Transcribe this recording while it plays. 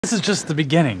This is just the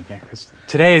beginning.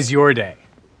 Today is your day.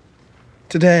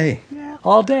 Today. Yeah,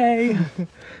 all day.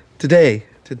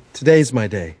 Today's my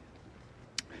day.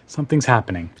 Something's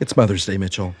happening. It's Mother's Day,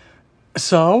 Mitchell.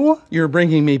 So? You're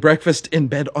bringing me breakfast in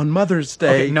bed on Mother's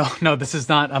Day. Okay, no, this is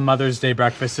not a Mother's Day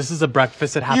breakfast. This is a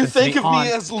breakfast that happens You think of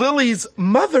me as Lily's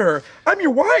mother. I'm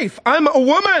your wife. I'm a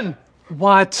woman.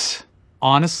 What?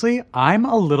 Honestly, I'm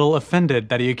a little offended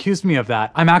that he accused me of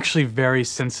that. I'm actually very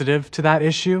sensitive to that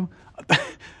issue.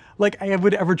 Like I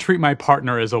would ever treat my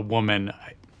partner as a woman.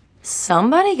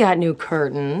 Somebody got new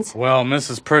curtains. Well,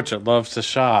 Mrs. Pritchett loves to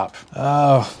shop.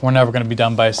 Oh, we're never gonna be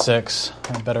done by 6.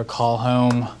 I better call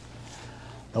home.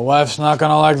 The wife's not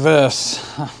gonna like this.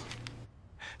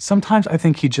 Sometimes I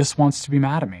think he just wants to be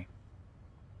mad at me.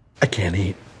 I can't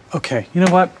eat. Okay, you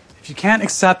know what? If you can't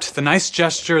accept the nice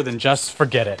gesture, then just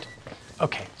forget it.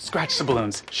 Okay, scratch the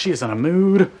balloons. She is in a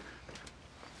mood.